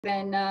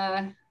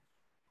then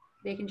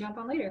they can jump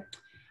on later.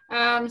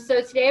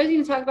 So today I was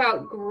going to talk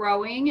about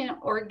growing an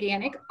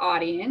organic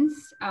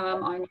audience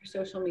on your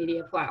social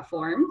media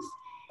platforms.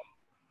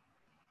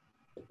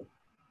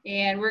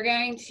 And we're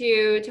going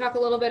to talk a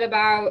little bit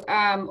about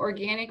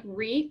organic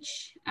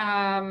reach,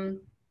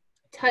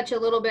 touch a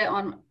little bit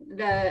on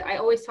I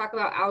always talk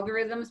about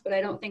algorithms, but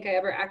I don't think I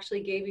ever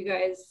actually gave you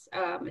guys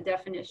a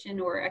definition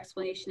or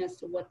explanation as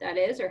to what that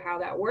is or how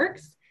that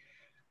works.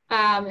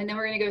 And then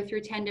we're going to go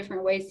through 10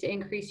 different ways to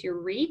increase your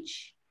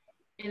reach.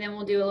 And then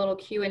we'll do a little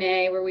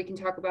Q&A where we can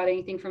talk about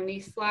anything from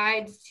these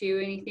slides to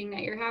anything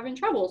that you're having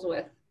troubles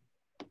with.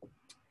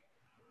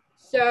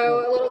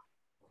 So a little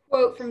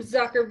quote from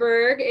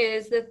Zuckerberg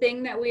is, the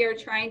thing that we are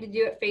trying to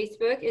do at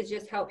Facebook is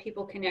just help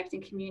people connect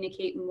and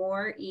communicate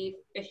more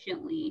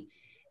efficiently.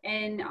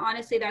 And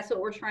honestly, that's what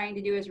we're trying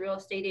to do as real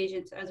estate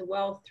agents as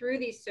well through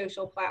these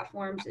social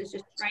platforms, is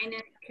just trying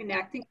to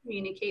connect and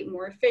communicate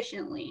more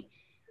efficiently.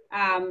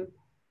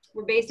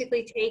 We're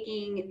basically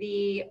taking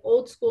the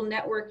old school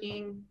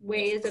networking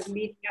ways of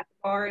meeting at the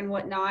bar and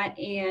whatnot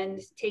and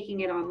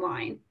taking it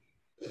online.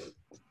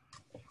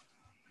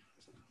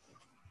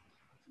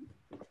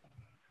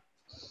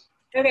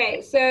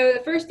 Okay, so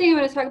the first thing I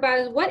want to talk about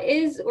is, what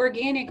is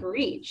organic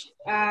reach?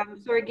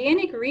 So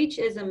organic reach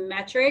is a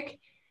metric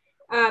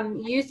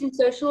used in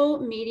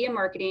social media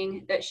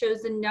marketing that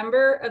shows the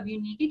number of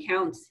unique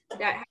accounts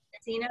that have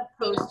seen a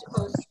post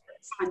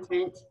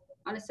content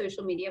on a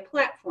social media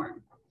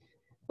platform.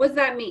 What does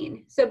that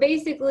mean? So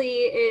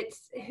basically,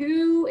 it's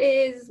who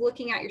is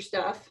looking at your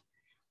stuff,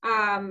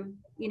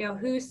 you know,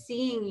 who's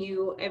seeing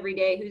you every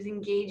day, who's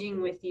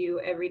engaging with you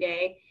every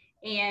day,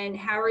 and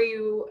how are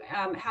you,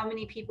 how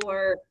many people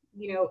are,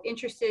 you know,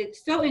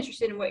 so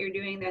interested in what you're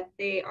doing that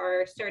they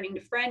are starting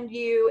to friend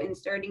you and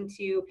starting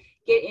to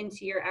get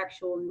into your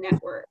actual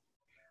network.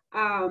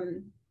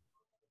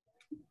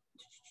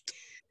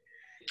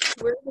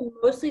 We're going to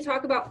mostly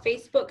talk about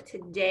Facebook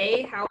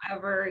today.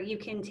 However, you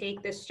can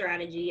take this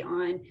strategy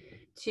on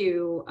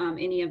to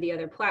any of the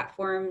other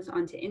platforms,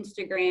 onto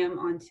Instagram,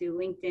 onto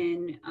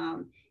LinkedIn,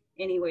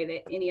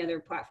 any other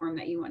platform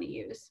that you want to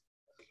use.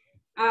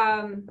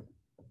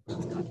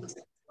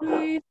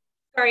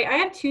 Sorry, I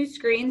have two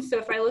screens, so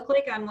if I look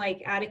like I'm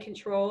like out of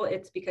control,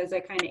 it's because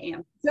I kind of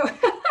am. So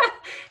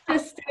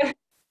just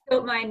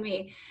don't mind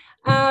me.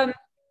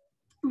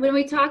 When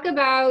we talk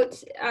about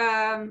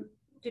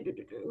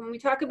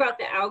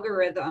the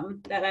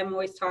algorithm that I'm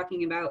always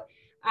talking about,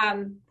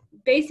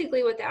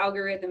 basically what the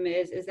algorithm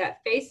is that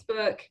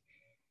Facebook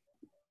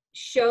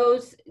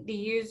shows the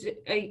user,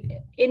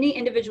 any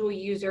individual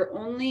user,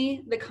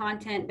 only the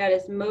content that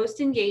is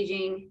most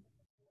engaging,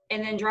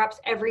 and then drops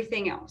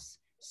everything else.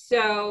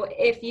 So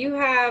if you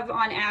have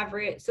on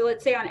average, so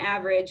let's say on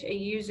average, a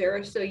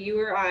user, so you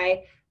or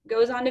I,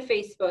 goes onto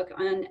Facebook,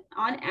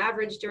 on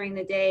average during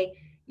the day,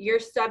 you're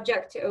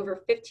subject to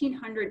over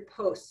 1,500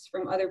 posts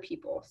from other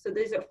people. So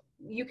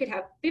you could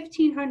have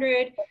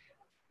 1,500,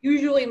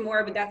 usually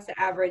more, but that's the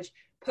average,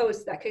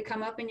 posts that could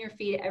come up in your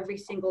feed every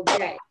single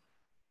day.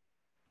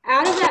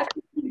 Out of that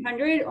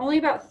 1,500, only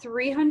about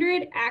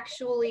 300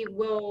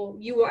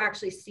 you will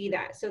actually see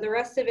that. So the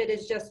rest of it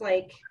is just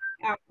like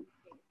out,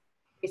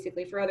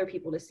 basically for other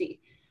people to see.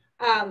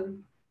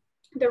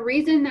 The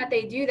reason that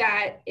they do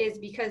that is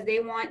because they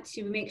want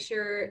to make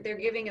sure they're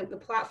giving the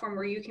platform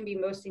where you can be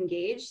most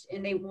engaged,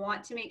 and they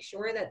want to make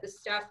sure that the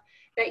stuff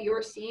that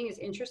you're seeing is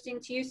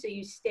interesting to you, so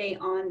you stay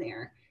on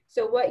there.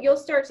 So what you'll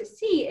start to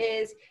see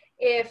is,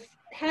 if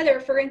Heather,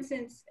 for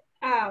instance,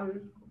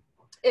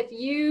 if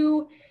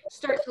you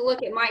start to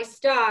look at my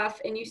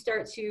stuff and you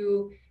start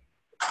to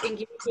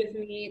engage with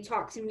me,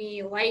 talk to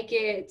me, like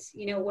it,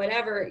 you know,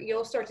 whatever,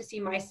 you'll start to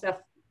see my stuff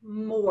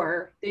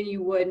more than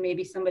you would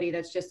maybe somebody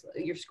that's just,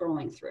 you're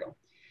scrolling through.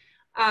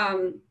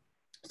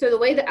 So the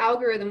way the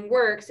algorithm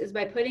works is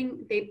by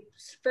they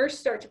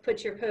first start to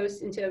put your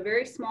posts into a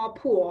very small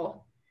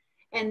pool.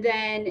 And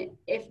then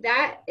if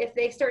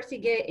they start to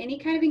get any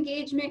kind of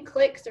engagement,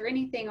 clicks, or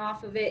anything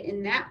off of it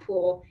in that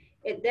pool,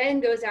 it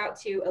then goes out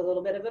to a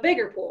little bit of a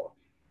bigger pool.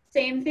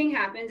 Same thing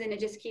happens, and it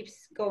just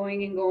keeps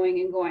going and going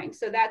and going.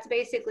 So that's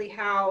basically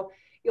how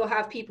you'll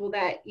have people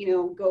that, you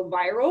know, go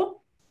viral,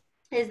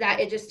 is that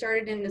it just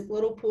started in this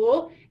little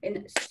pool,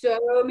 and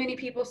so many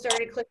people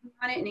started clicking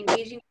on it and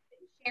engaging with it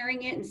and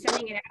sharing it and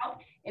sending it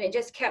out, and it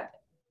just kept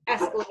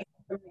escalating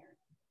from there.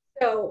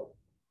 So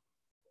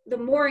the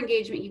more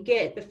engagement you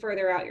get, the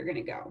further out you're going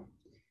to go.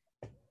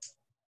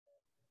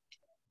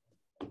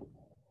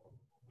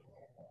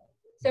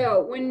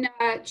 So when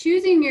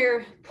choosing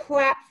your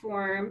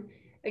platform,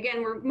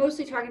 again, we're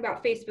mostly talking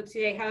about Facebook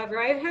today. However,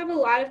 I have a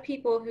lot of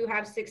people who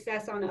have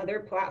success on other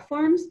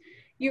platforms.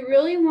 You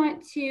really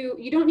want to,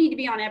 you don't need to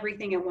be on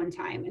everything at one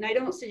time. And I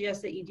don't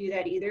suggest that you do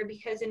that either,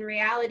 because in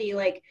reality,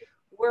 like,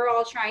 we're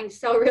all trying to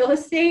sell real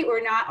estate.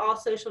 We're not all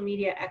social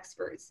media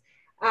experts.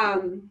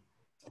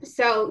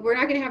 So we're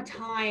not going to have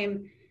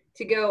time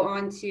to go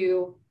on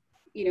to,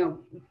 you know,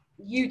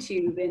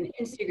 YouTube and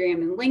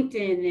Instagram and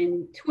LinkedIn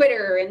and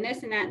Twitter and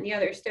this and that and the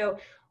other. So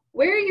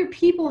where are your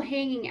people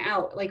hanging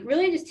out? Like,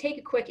 really just take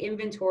a quick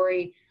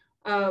inventory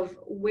of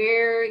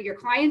where your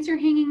clients are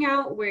hanging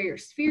out, where your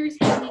sphere is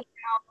hanging out,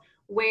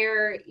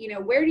 where,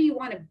 where do you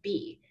want to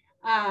be?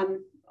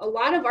 A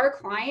lot of our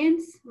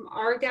clients,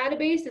 our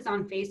database is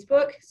on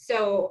Facebook.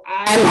 So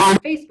I'm on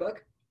Facebook,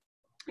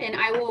 and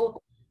I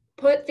will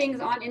put things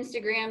on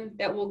Instagram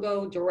that will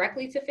go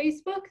directly to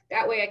Facebook.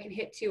 That way I can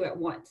hit 2 at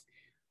once.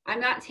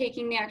 I'm not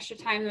taking the extra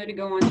time though to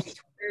go on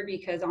Twitter,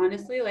 because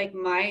honestly, like,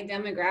 my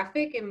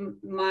demographic and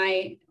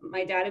my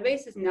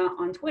database is not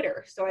on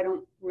Twitter. So I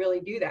don't really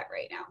do that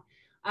right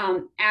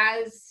now.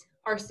 As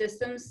our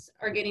systems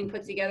are getting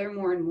put together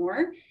more and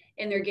more,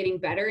 and they're getting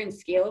better and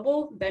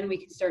scalable, then we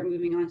can start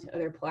moving on to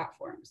other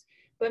platforms.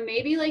 But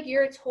maybe like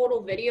you're a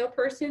total video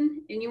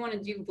person and you want to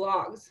do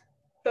vlogs,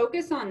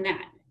 focus on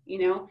that,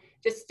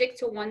 just stick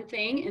to one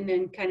thing and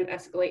then kind of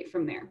escalate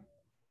from there.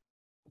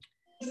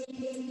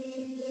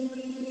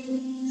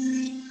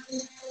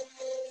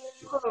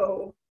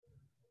 Oh.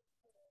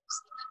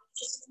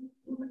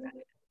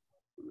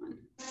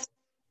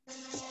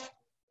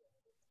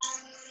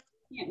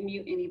 Can't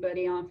mute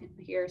anybody on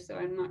here, so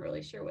I'm not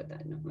really sure what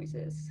that noise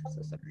is.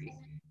 So sorry.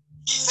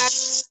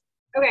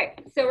 Okay,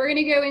 so we're going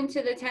to go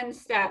into the 10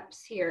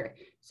 steps here.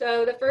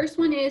 So the first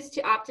one is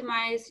to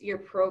optimize your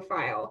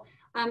profile.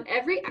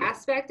 Every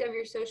aspect of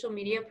your social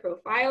media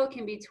profile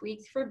can be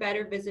tweaked for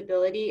better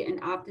visibility and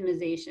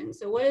optimization.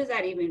 So what does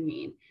that even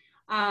mean?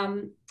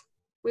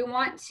 We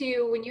want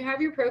to, when you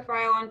have your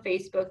profile on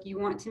Facebook, you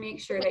want to make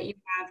sure that you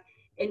have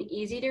an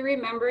easy to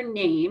remember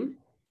name.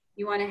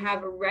 You want to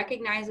have a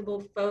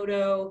recognizable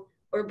photo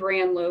or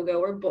brand logo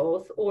or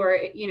both, or,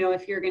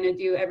 if you're going to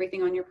do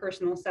everything on your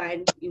personal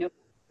side, not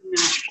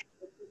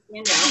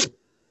stand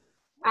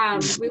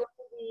out. We want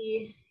to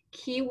be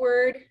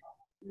keyword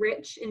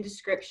rich in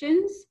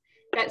descriptions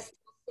that still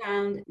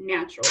sound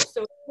natural.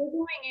 So if you're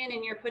going in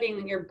and you're putting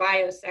in your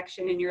bio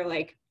section and you're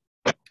like,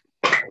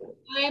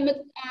 I'm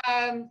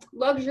a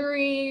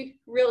luxury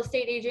real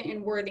estate agent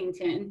in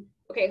Worthington.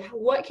 Okay,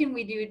 what can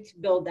we do to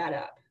build that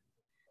up?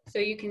 So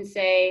you can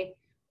say,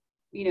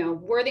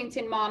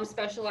 Worthington mom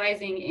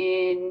specializing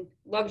in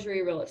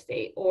luxury real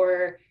estate,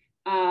 or,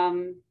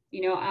 I'm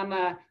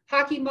a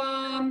hockey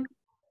mom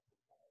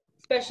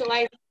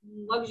specializing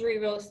in luxury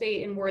real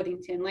estate in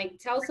Worthington. Like,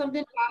 tell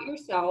something about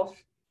yourself,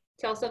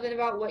 tell something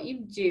about what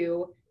you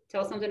do,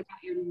 tell something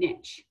about your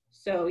niche.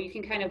 So you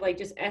can kind of like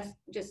just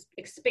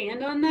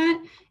expand on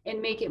that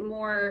and make it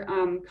more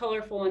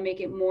colorful and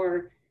make it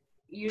more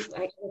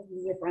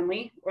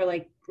user-friendly or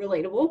like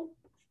relatable.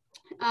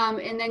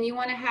 And then you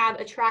want to have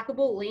a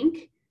trackable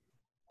link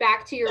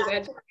back to your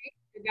website,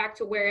 back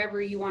to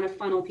wherever you want to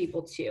funnel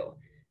people to.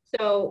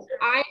 So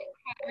I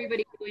have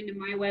everybody going to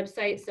my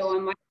website. So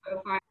on my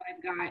profile,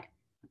 I've got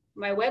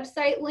my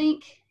website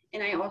link,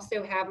 and I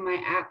also have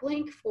my app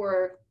link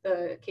for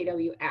the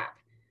KW app.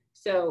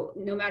 So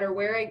no matter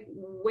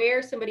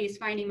where somebody is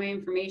finding my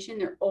information,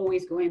 they're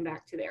always going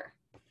back to there.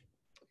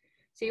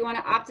 So you want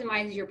to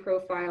optimize your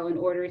profile in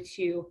order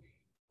to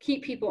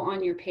keep people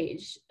on your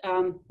page.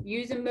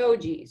 Use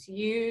emojis,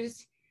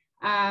 use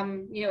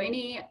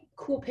any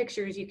cool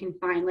pictures you can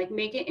find, like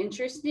make it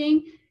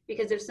interesting,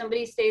 because if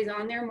somebody stays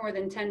on there more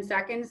than 10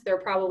 seconds, they're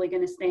probably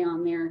going to stay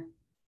on there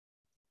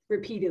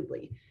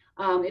repeatedly.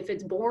 If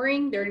it's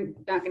boring, they're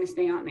not going to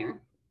stay on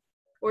there,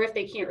 or if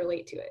they can't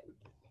relate to it.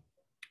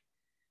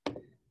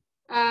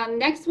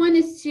 Next one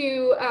is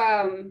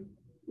to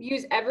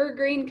use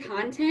evergreen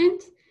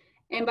content.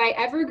 And by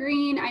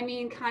evergreen, I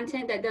mean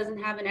content that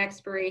doesn't have an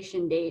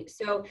expiration date.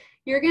 So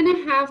you're going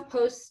to have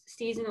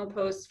seasonal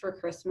posts for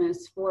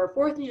Christmas, for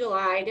 4th of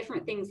July,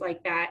 different things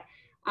like that,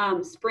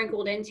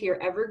 sprinkled into your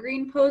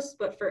evergreen posts.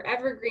 But for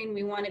evergreen,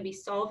 we want to be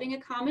solving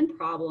a common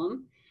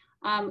problem.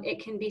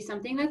 It can be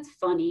something that's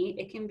funny.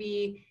 It can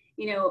be,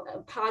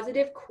 a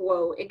positive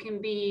quote. It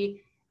can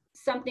be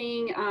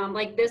something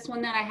like this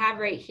one that I have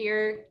right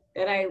here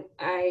that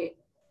I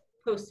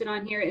posted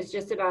on here is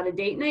just about a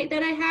date night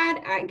that I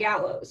had at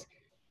Gallows.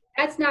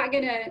 That's not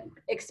going to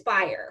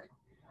expire.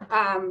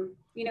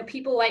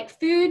 People like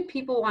food.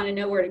 People want to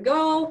know where to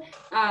go.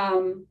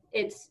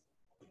 It's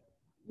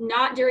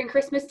not during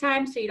Christmas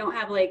time, so you don't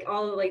have like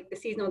all of like the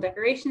seasonal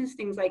decorations,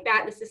 things like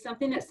that. This is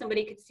something that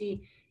somebody could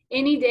see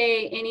any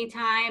day,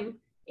 anytime,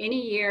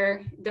 any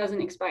year,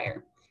 doesn't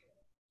expire.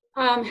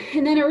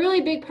 And then a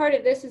really big part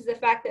of this is the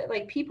fact that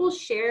like people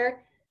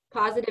share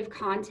positive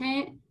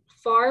content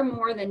far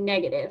more than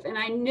negative. And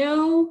I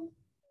know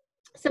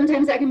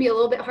sometimes that can be a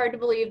little bit hard to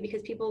believe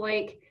because people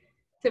like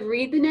to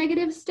read the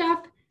negative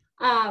stuff.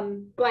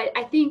 But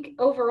I think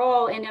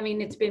overall, and I mean,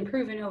 it's been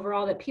proven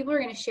overall that people are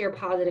going to share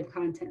positive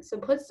content. So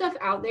put stuff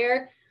out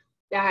there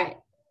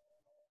that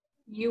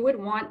you would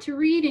want to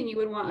read and you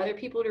would want other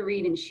people to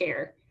read and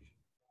share.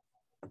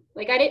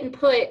 Like I didn't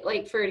put,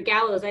 like for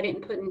Gallows, I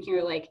didn't put in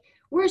here like,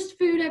 worst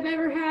food I've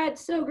ever had,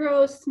 so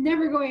gross,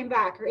 never going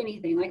back or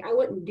anything. Like I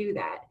wouldn't do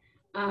that.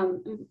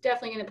 I'm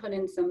definitely going to put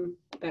in some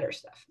better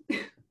stuff.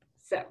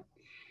 So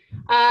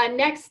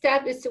next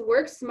step is to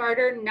work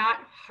smarter, not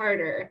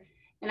harder.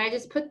 And I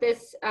just put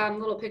this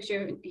little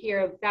picture here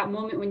of that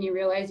moment when you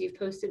realize you've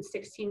posted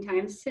 16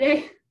 times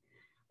today.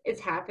 it's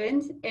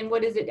happened, and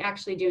what is it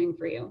actually doing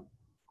for you?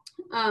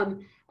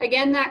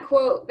 Again, that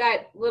quote,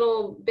 that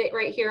little bit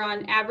right here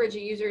on average, a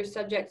user is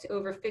subject to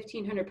over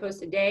 1,500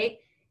 posts a day,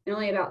 and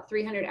only about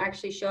 300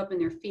 actually show up in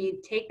their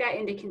feed. Take that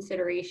into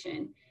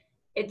consideration.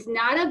 It's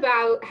not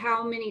about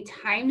how many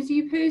times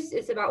you post,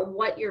 it's about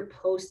what you're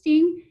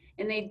posting.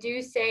 And they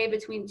do say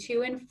between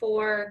 2 and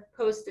 4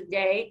 posts a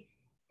day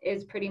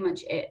is pretty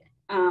much it.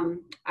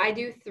 I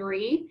do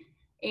 3,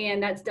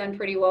 and that's done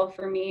pretty well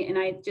for me. And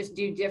I just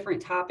do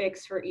different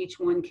topics for each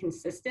one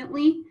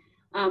consistently.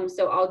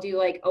 So I'll do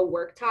like a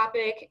work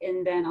topic,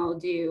 and then I'll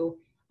do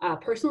a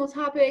personal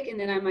topic, and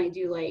then I might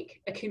do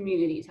like a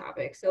community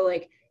topic. So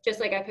like, just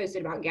like I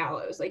posted about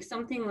gallows, like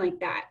something like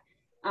that.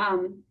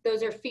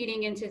 Those are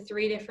feeding into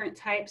 3 different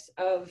types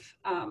of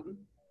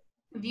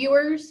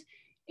viewers,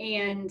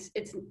 and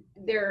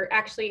they're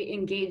actually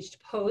engaged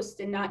posts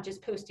and not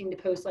just posting to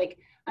post. Like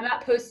I'm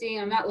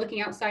not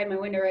looking outside my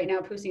window right now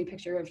posting a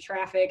picture of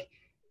traffic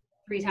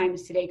 3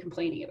 times today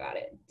complaining about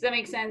it. Does that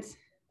make sense?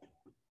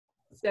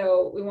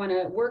 So we want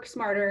to work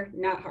smarter,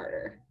 not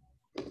harder.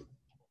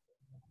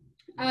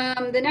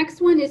 The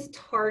next one is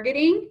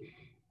targeting.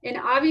 And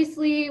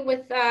obviously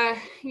with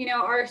you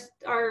know,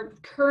 our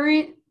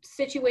current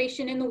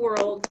situation in the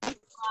world, this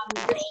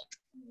is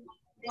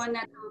one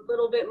that's a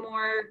little bit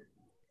more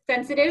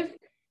sensitive,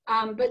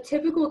 but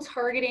typical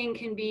targeting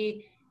can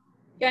be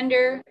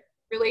gender,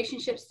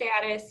 relationship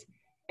status,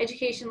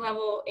 education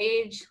level,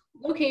 age,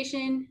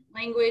 location,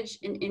 language,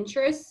 and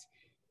interests.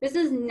 This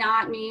does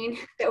not mean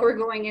that we're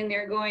going in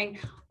there going,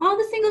 all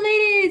the single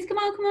ladies, come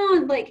on, come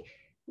on. Like,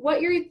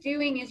 what you're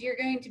doing is you're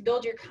going to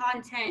build your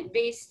content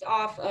based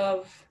off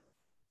of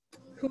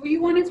who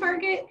you want to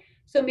target.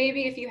 So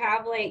maybe if you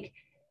have like,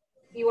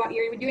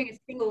 you're doing a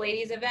single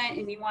ladies event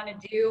and you want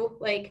to do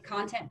like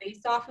content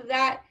based off of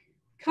that,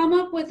 come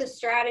up with a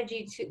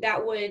strategy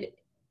that would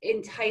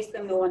entice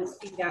them to want to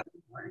see that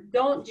more.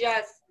 Don't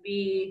just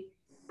be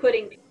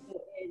putting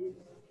people in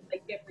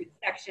like different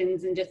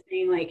sections and just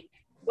saying like,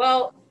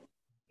 well,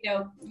 you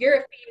know, you're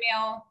a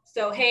female,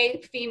 so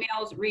hey,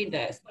 females, read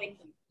this. Like,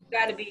 you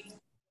got to be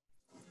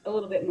a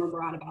little bit more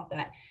broad about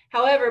that.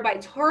 However, by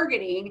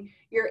targeting,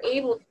 you're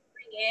able to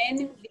bring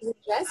in. Your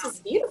dress is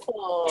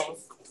beautiful.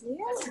 Yeah.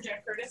 That's for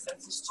Jeff Curtis.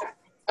 That's just check.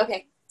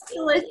 Okay.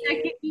 Melissa,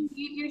 can you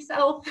mute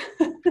yourself?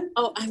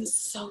 Oh, I'm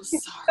so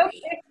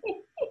sorry.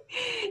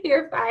 Okay.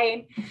 You're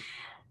fine.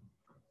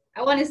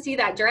 I want to see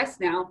that dress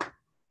now.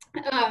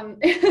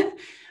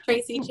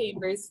 Tracy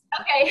Chambers.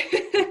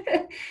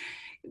 Okay.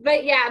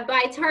 But yeah,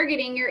 by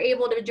targeting, you're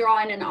able to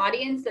draw in an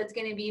audience that's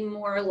going to be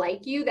more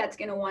like you, that's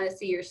going to want to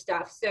see your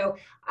stuff. So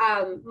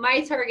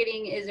my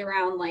targeting is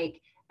around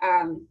like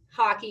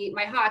hockey,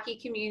 my hockey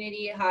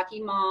community,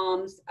 hockey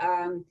moms,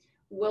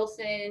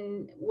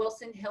 Wilson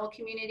Hill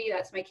community,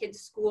 that's my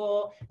kids'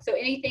 school. So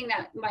anything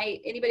that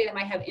anybody that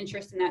might have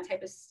interest in that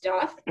type of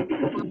stuff,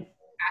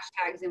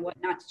 hashtags and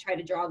whatnot to try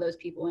to draw those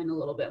people in a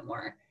little bit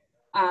more.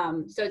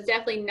 So it's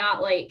definitely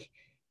not like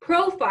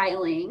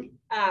profiling,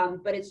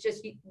 but it's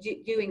just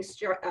doing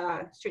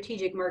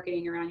strategic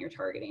marketing around your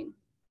targeting.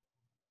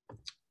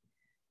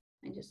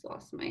 I just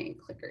lost my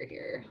clicker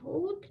here.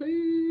 Hold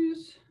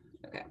please.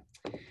 Okay.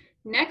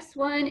 Next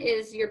one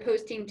is your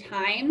posting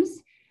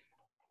times.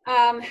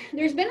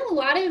 There's been a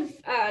lot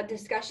of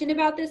discussion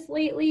about this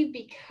lately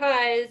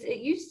because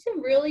it used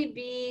to really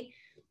be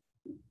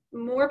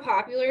more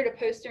popular to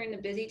post during the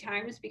busy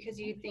times because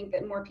you think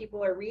that more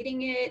people are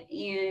reading it.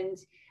 And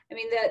I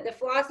mean, the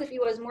philosophy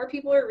was more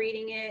people are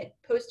reading it,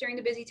 post during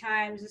the busy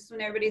times, this is when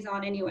everybody's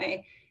on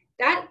anyway.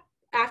 That,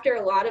 after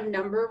a lot of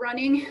number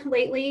running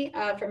lately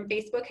from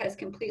Facebook, has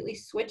completely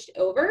switched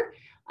over.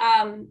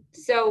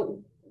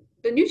 So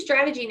the new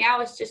strategy now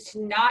is just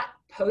to not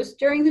post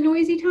during the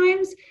noisy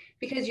times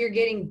because you're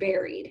getting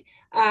buried.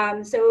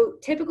 So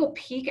typical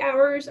peak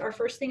hours are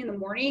first thing in the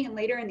morning and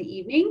later in the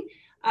evening.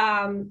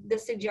 The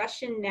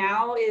suggestion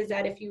now is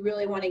that if you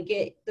really want to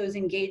get those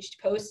engaged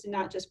posts and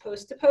not just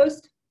post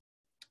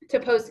to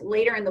post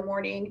later in the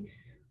morning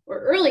or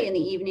early in the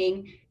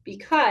evening,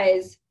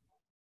 because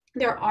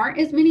there aren't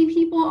as many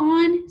people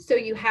on, so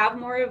you have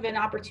more of an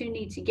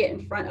opportunity to get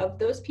in front of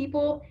those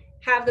people,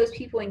 have those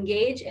people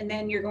engage, and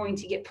then you're going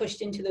to get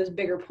pushed into those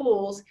bigger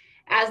pools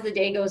as the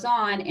day goes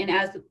on and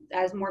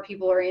as more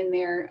people are in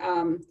there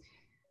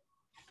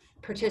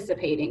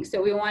participating.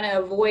 So we want to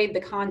avoid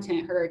the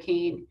content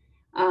hurricane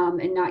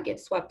and not get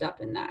swept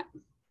up in that.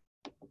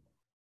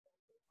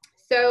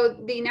 So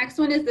the next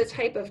one is the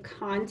type of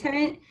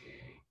content,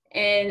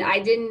 and I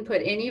didn't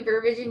put any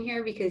verbiage in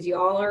here because you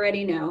all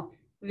already know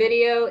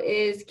video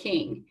is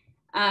king.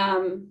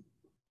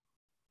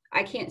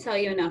 I can't tell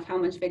you enough how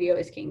much video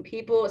is king.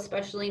 People,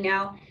 especially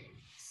now,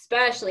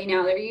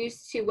 they're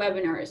used to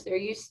webinars, they're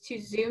used to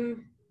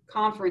Zoom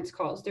conference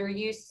calls, they're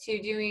used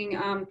to doing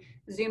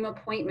Zoom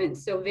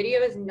appointments. So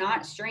video is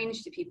not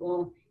strange to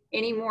people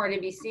anymore. To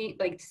be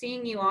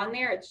seeing you on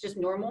there, it's just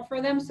normal for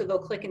them, so they'll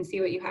click and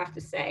see what you have to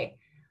say.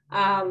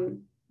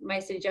 My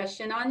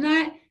suggestion on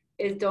that,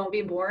 is don't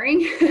be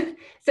boring.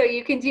 So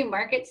you can do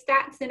market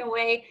stats in a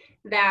way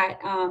that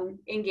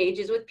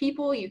engages with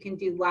people. You can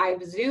do live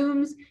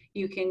Zooms.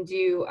 You can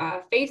do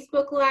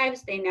Facebook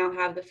Lives. They now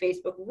have the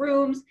Facebook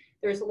Rooms.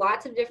 There's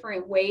lots of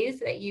different ways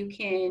that you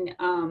can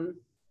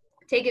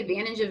take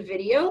advantage of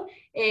video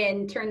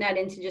and turn that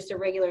into just a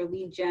regular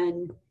lead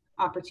gen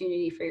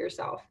opportunity for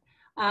yourself.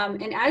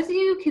 And as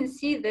you can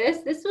see,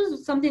 this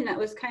was something that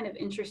was kind of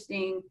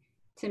interesting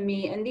to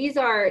me. And these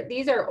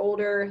are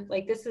older,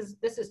 like this is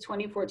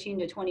 2014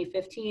 to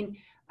 2015,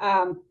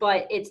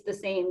 but it's the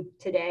same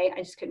today. I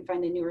just couldn't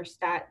find the newer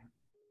stat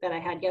that I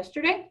had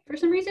yesterday for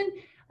some reason.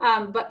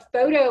 But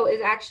photo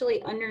is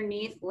actually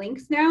underneath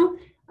links now,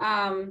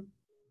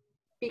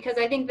 because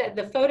I think that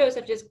the photos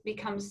have just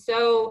become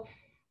so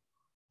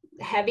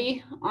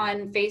heavy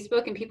on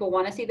Facebook and people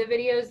want to see the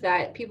videos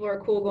that people are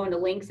cool going to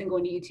links and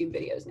going to YouTube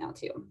videos now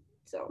too.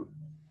 So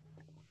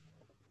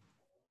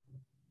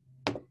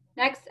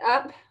next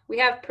up, we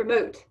have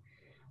promote.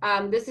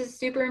 This is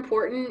super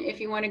important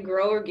if you want to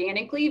grow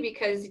organically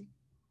because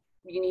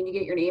you need to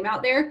get your name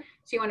out there.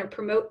 So you want to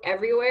promote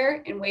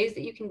everywhere, and ways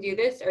that you can do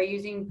this are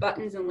using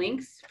buttons and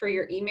links for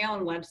your email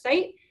and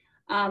website,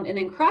 and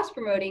then cross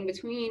promoting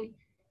between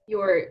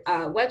your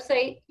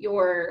website,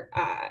 your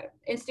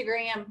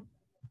Instagram,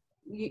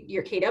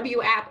 your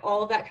KW app,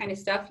 all of that kind of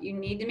stuff. You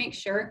need to make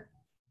sure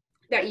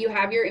that you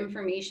have your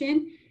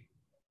information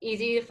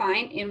easy to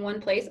find in one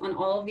place on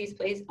all of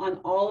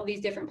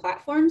these different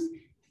platforms,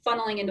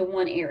 funneling into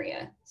one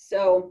area.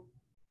 So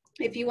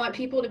if you want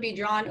people to be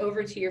drawn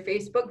over to your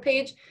Facebook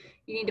page,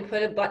 you need to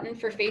put a button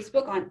for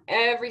Facebook on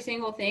every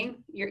single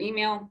thing, your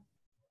email,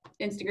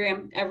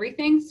 Instagram,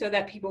 everything, so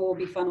that people will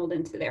be funneled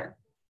into there.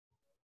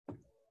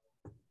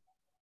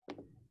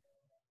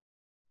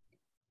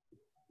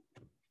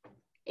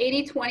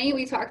 80-20,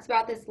 we talked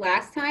about this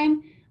last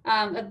time.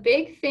 A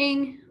big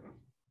thing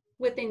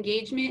with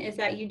engagement is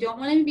that you don't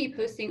want to be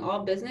posting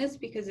all business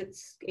because it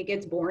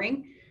gets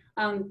boring.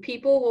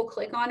 People will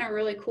click on a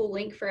really cool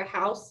link for a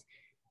house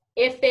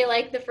if they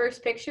like the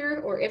first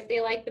picture or if they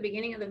like the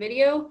beginning of the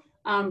video,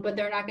 but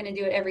they're not going to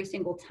do it every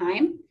single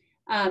time.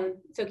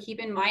 So keep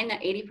in mind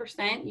that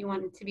 80% you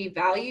want it to be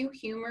value,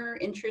 humor,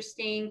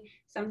 interesting,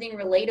 something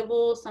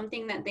relatable,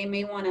 something that they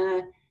may want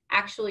to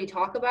actually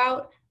talk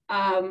about.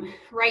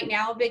 Right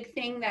now, a big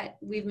thing that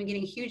we've been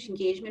getting huge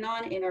engagement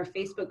on in our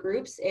Facebook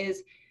groups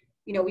is,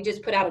 we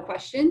just put out a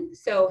question.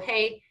 So,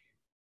 hey,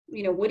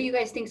 what do you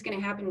guys think is going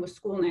to happen with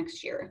school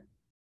next year?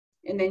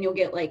 And then you'll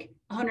get like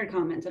 100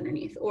 comments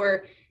underneath.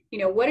 Or,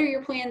 what are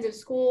your plans if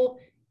school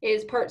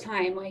is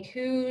part-time? Like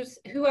who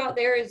out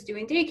there is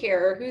doing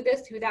daycare, or who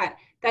this, who that?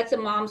 That's a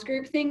mom's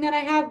group thing that I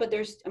have, but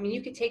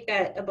you could take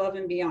that above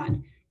and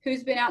beyond.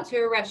 Who's been out to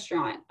a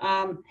restaurant?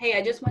 Hey,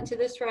 I just went to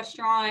this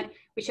restaurant.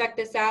 We checked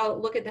this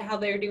out. Look at how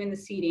they're doing the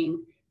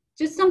seating.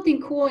 Just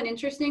something cool and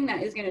interesting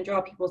that is going to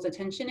draw people's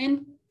attention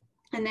in.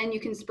 And then you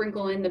can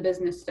sprinkle in the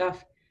business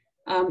stuff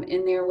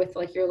in there with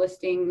like your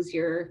listings,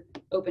 your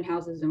open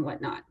houses and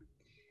whatnot.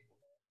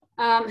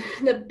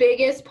 The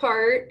biggest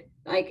part,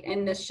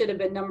 and this should have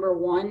been number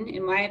one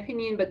in my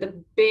opinion, but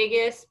the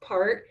biggest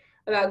part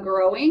about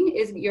growing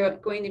is you're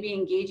going to be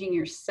engaging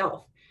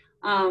yourself.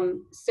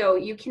 So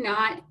you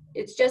cannot,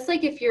 it's just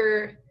like if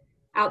you're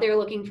out there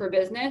looking for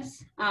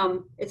business,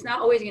 it's not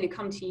always going to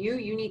come to you.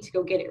 You need to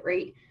go get it,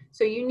 right?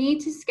 So you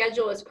need to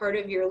schedule as part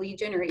of your lead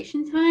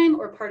generation time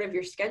or part of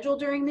your schedule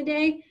during the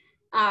day,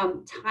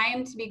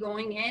 time to be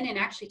going in and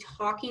actually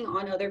talking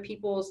on other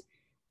people's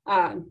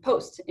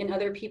posts and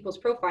other people's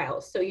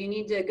profiles. So you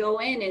need to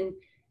go in and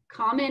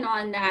comment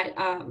on that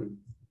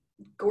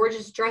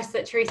gorgeous dress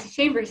that Tracy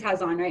Chambers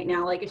has on right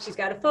now, like if she's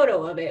got a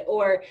photo of it,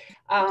 or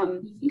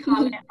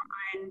comment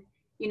on,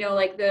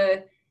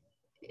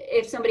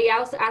 if somebody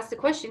else asks a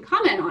question,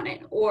 comment on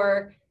it,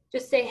 or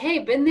just say, hey,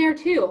 been there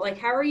too, like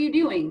how are you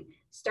doing?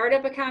 Start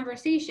up a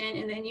conversation,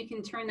 and then you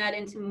can turn that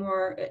into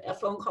more a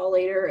phone call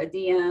later, a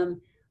DM,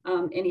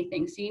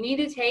 anything. So you need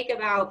to take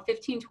about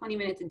 15-20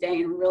 minutes a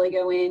day and really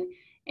go in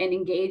and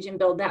engage and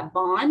build that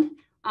bond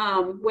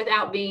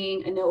without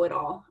being a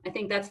know-it-all. I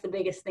think that's the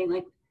biggest thing.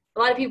 Like a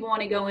lot of people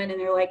want to go in and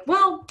they're like,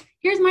 well,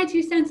 here's my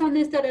 2 cents on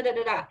this, da da da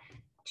da da.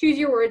 Choose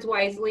your words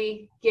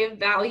wisely, give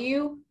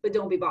value, but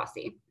don't be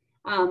bossy.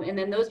 And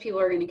then those people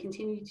are going to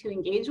continue to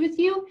engage with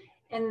you,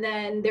 and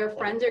then their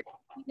friends are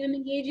them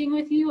engaging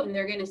with you, and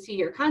they're going to see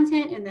your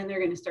content, and then they're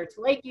going to start to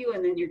like you,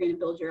 and then you're going to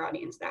build your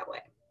audience that way.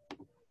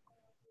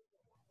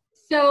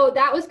 So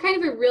that was kind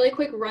of a really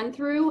quick run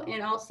through,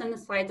 and I'll send the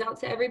slides out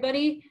to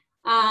everybody.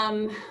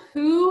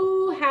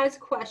 Who has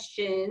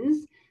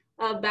questions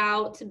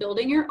about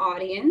building your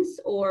audience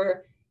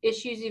or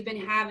issues you've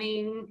been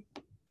having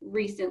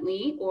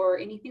recently or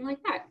anything like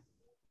that?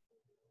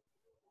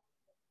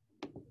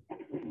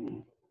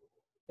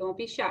 Don't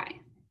be shy.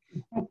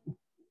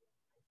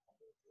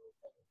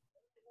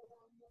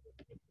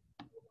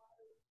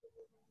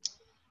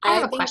 I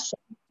have a question.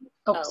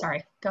 Oh,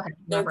 sorry. Go ahead.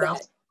 Whoever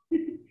else.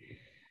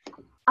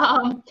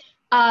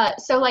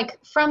 So like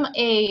from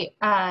a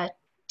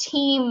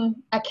team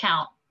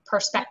account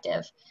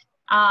perspective,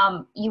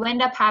 we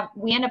end up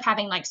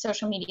having like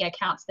social media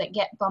accounts that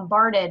get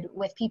bombarded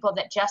with people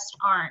that just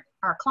aren't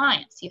our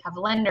clients. You have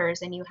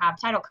lenders and you have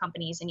title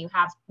companies and you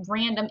have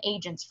random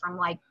agents from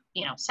like,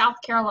 you know, South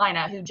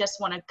Carolina who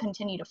just want to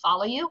continue to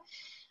follow you.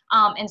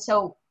 And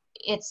so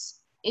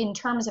it's, in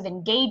terms of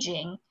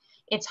engaging,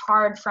 it's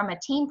hard from a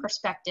team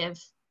perspective,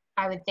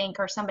 I would think,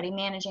 or somebody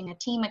managing a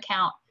team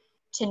account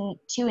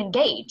to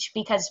engage,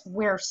 because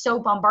we're so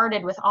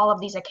bombarded with all of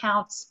these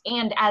accounts.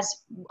 And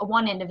as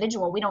one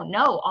individual, we don't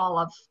know all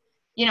of,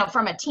 you know,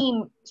 from a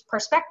team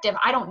perspective,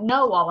 I don't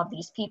know all of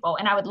these people,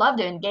 and I would love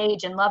to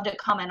engage and love to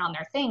comment on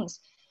their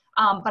things.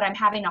 But I'm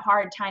having a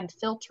hard time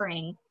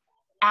filtering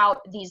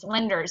out these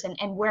lenders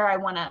and where I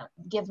want to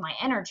give my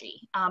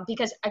energy.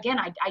 Because again,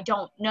 I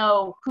don't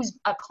know who's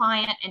a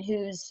client and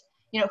who's,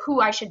 you know,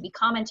 who I should be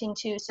commenting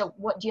to. So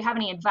what, do you have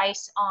any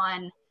advice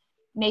on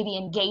maybe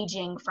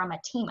engaging from a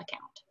team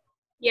account?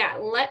 Yeah,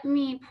 let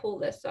me pull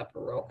this up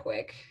real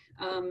quick,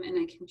 and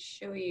I can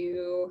show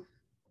you.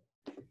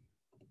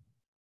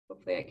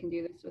 Hopefully I can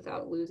do this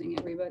without losing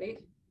everybody.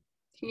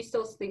 Can you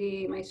still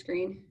see my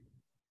screen?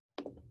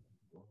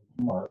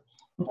 Marsh.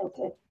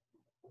 Okay.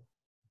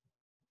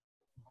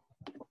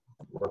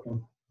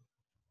 Working.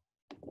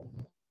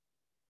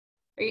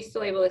 Are you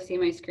still able to see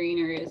my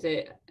screen, or is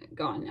it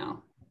gone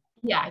now?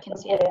 Yeah, I can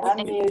see Okay, it.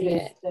 I'm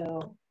muted,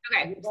 so.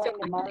 Okay, so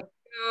I'm gonna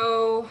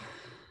go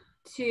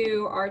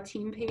to our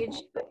team page.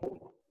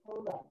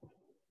 Hold on.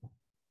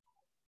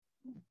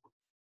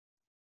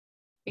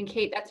 And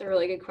Kate, that's a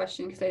really good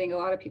question, because I think a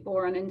lot of people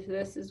run into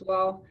this as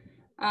well.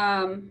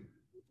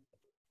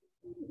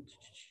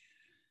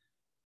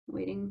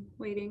 Waiting.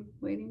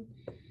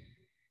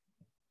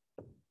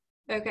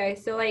 Okay,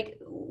 so like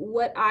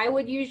what I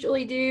would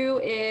usually do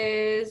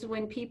is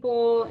when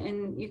people,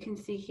 and you can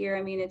see here,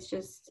 I mean, it's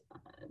just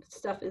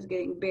stuff is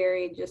getting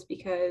buried just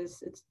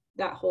because it's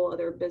that whole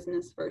other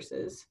business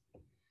versus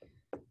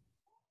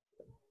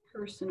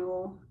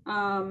personal.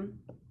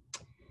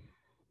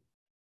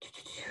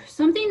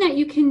 Something that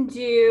you can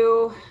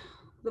do,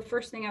 the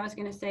first thing I was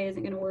going to say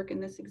isn't going to work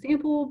in this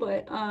example,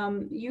 but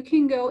you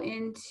can go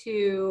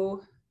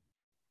into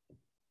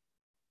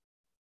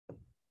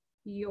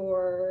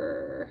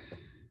your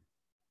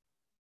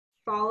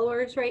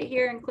followers right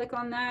here and click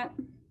on that.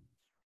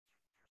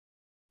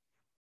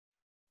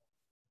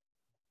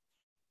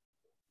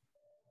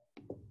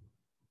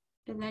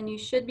 And then you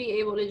should be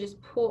able to just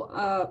pull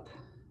up,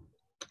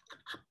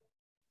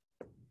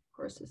 of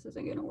course this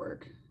isn't going to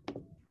work.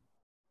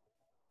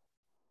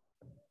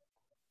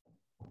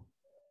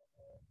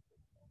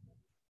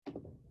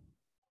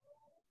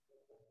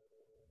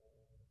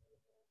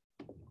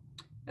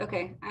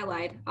 Okay, I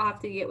lied. I'll have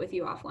to get with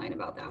you offline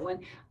about that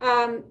one.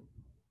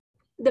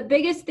 The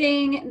biggest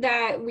thing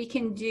that we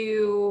can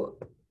do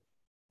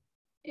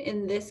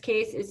in this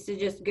case is to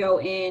just go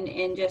in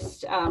and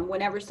just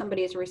whenever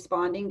somebody is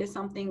responding to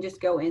something, just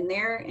go in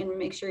there and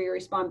make sure you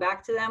respond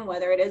back to them,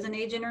 whether it is an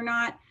agent or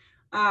not.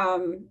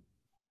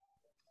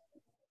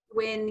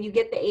 When you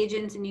get the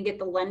agents and you get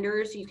the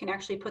lenders, you can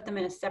actually put them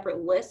in a separate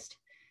list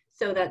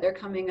so that they're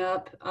coming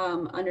up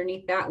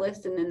underneath that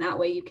list. And then that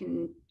way you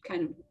can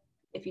kind of,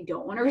 if you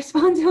don't want to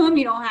respond to them,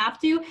 you don't have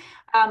to.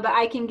 But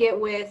I can get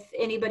with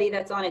anybody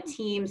that's on a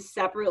team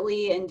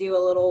separately and do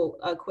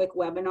a quick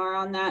webinar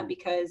on that,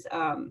 because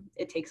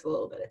it takes a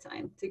little bit of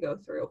time to go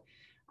through.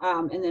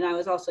 And then I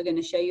was also going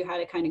to show you how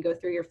to kind of go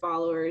through your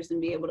followers and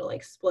be able to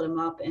like split them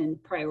up and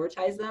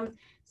prioritize them.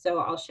 So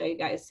I'll show you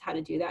guys how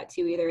to do that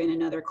too, either in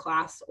another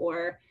class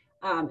or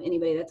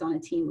anybody that's on a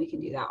team, we can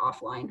do that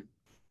offline.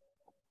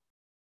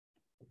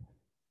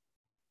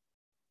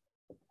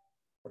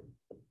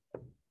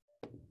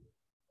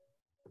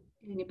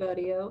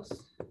 Anybody else?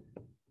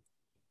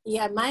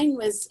 Yeah, mine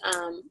was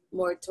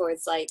more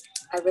towards like,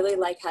 I really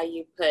like how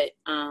you put,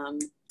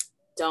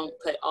 don't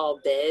put all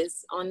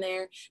biz on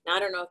there. Now, I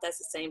don't know if that's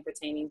the same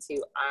pertaining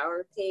to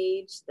our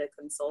page, the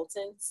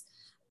consultants,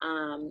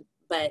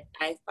 but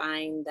I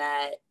find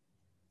that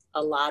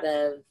a lot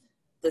of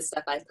the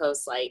stuff I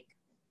post like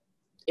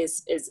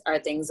are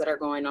things that are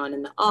going on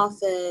in the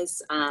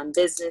office,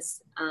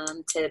 business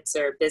tips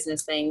or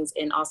business things,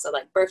 and also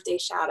like birthday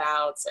shout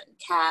outs and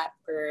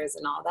cappers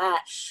and all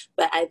that.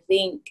 But I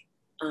think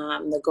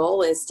the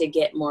goal is to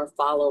get more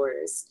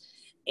followers,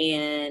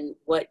 and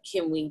what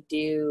can we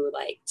do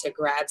like to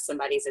grab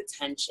somebody's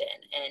attention.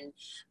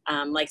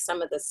 And like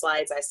some of the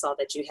slides I saw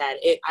that you had,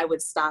 I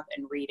would stop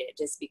and read it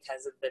just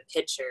because of the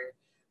picture.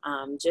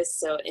 Just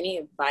so any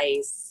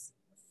advice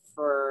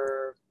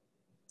for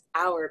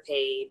our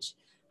page,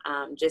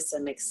 just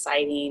some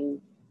exciting,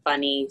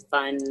 funny,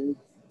 fun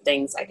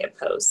things I could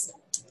post.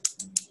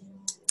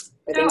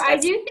 I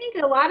do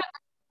think a lot of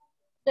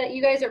that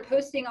you guys are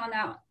posting on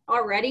that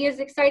already is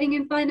exciting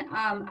and fun.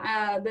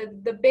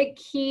 The big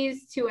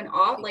keys to an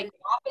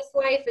office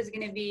life is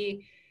going to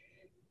be,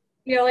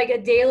 you know, like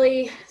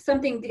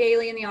something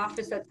daily in the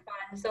office that's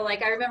fun. So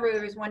like I remember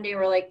there was one day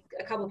where like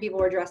a couple people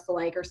were dressed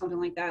alike or something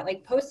like that.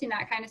 Like posting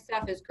that kind of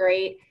stuff is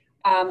great.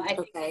 I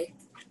think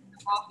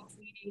office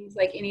meetings,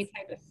 like any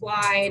type of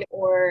slide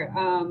or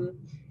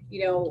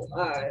you know,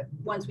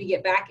 once we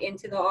get back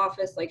into the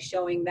office, like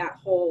showing that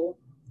whole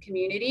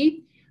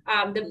community.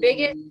 The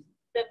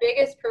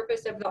biggest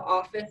purpose of the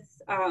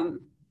office,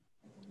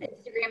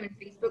 Instagram and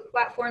Facebook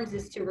platforms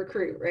is to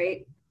recruit,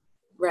 right?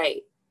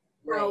 Right.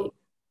 So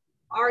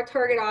our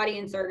target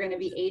audience are going to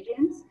be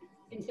agents.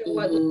 And so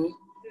what we do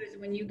is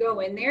when you go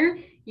in there,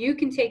 you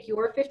can take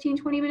your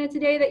 15-20 minutes a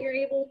day that you're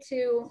able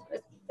to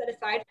set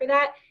aside for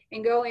that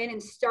and go in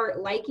and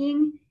start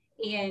liking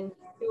and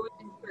go in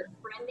and start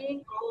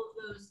friending all of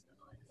those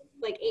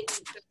like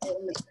agents that are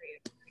in the area.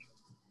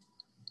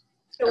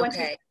 So once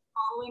you start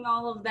following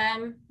all of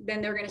them,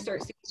 then they're going to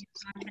start seeing your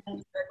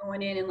content, start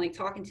going in and like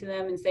talking to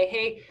them and say,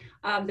 hey,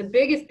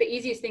 the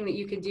easiest thing that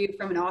you could do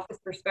from an office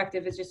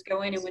perspective is just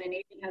go in and when an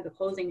agent has a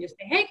closing, just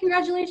say, hey,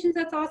 congratulations,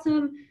 that's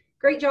awesome,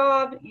 great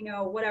job, you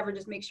know, whatever.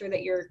 Just make sure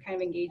that you're kind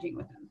of engaging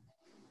with them.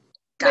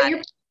 But your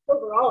posts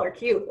overall are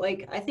cute.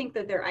 Like I think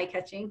that they're eye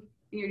catching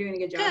and you're doing a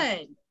good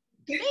job.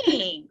 Good.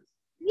 Thanks.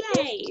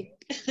 Yay.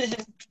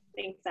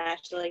 Thanks,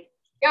 Ashley.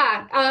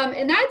 Yeah,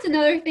 and that's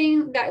another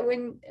thing that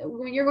when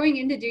you're going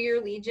in to do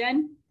your lead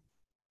gen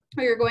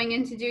or you're going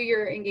in to do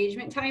your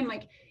engagement time,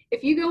 like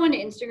if you go onto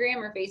Instagram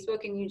or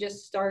Facebook and you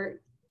just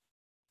start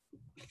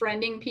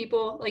friending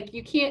people, like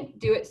you can't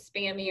do it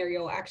spammy or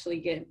you'll actually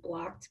get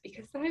blocked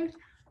because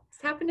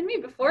it's happened to me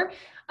before.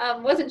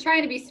 Wasn't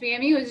trying to be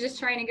spammy, was just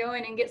trying to go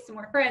in and get some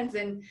more friends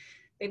and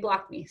they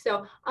blocked me.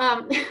 So,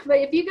 but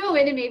if you go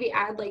in and maybe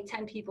add like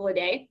 10 people a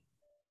day,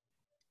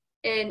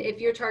 and if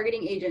you're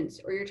targeting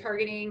agents or you're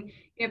targeting,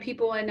 you know,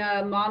 people in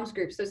a mom's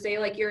group, so say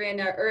like you're in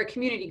a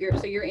community group,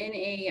 so you're in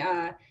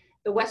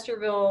the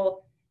Westerville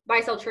buy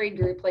sell trade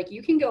group, like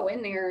you can go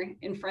in there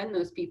and friend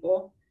those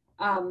people.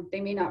 They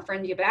may not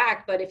friend you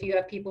back, but if you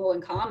have people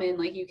in common,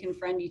 like you can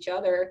friend each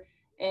other,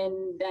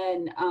 and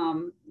then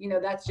you know,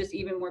 that's just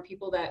even more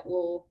people that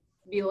will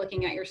be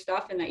looking at your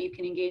stuff and that you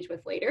can engage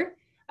with later.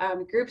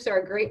 Groups are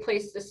a great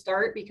place to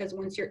start because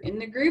once you're in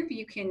the group,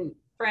 you can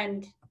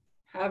friend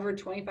however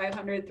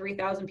 2,500,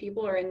 3,000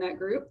 people are in that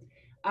group.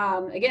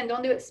 Again,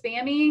 don't do it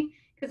spammy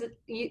because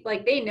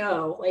like they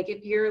know, like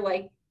if you're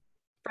like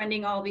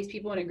friending all these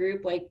people in a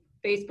group, like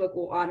Facebook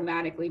will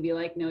automatically be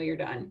like, no, you're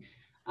done.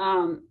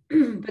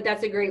 But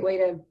that's a great way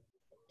to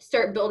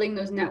start building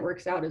those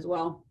networks out as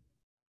well.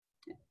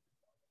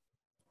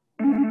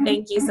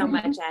 Thank you so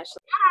much,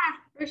 Ashley. Yeah,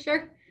 for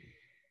sure.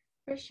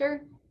 For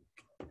sure.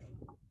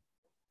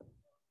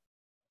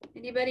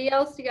 Anybody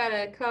else? You got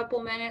a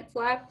couple minutes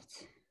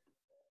left.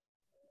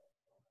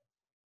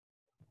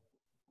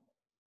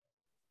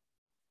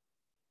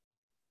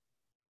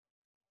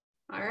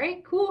 All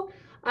right, cool.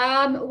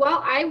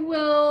 Well, I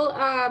will,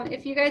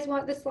 if you guys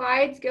want the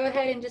slides, go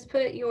ahead and just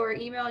put your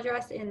email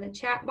address in the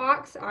chat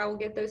box. I will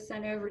get those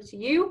sent over to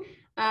you.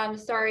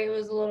 Sorry, it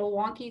was a little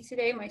wonky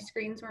today. My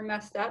screens were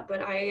messed up,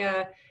 but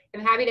I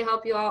am happy to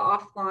help you all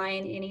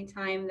offline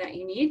anytime that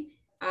you need.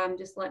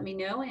 Just let me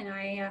know, and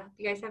I hope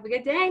you guys have a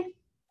good day.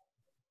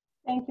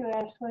 Thank you,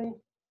 Ashley.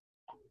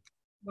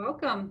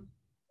 Welcome.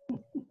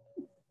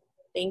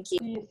 Thank you.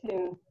 See you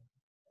soon.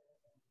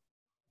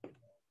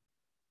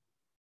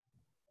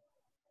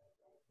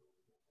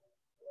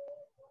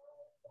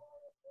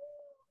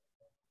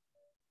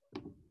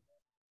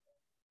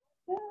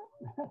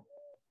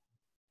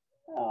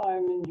 Oh,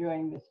 I'm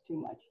enjoying this too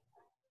much.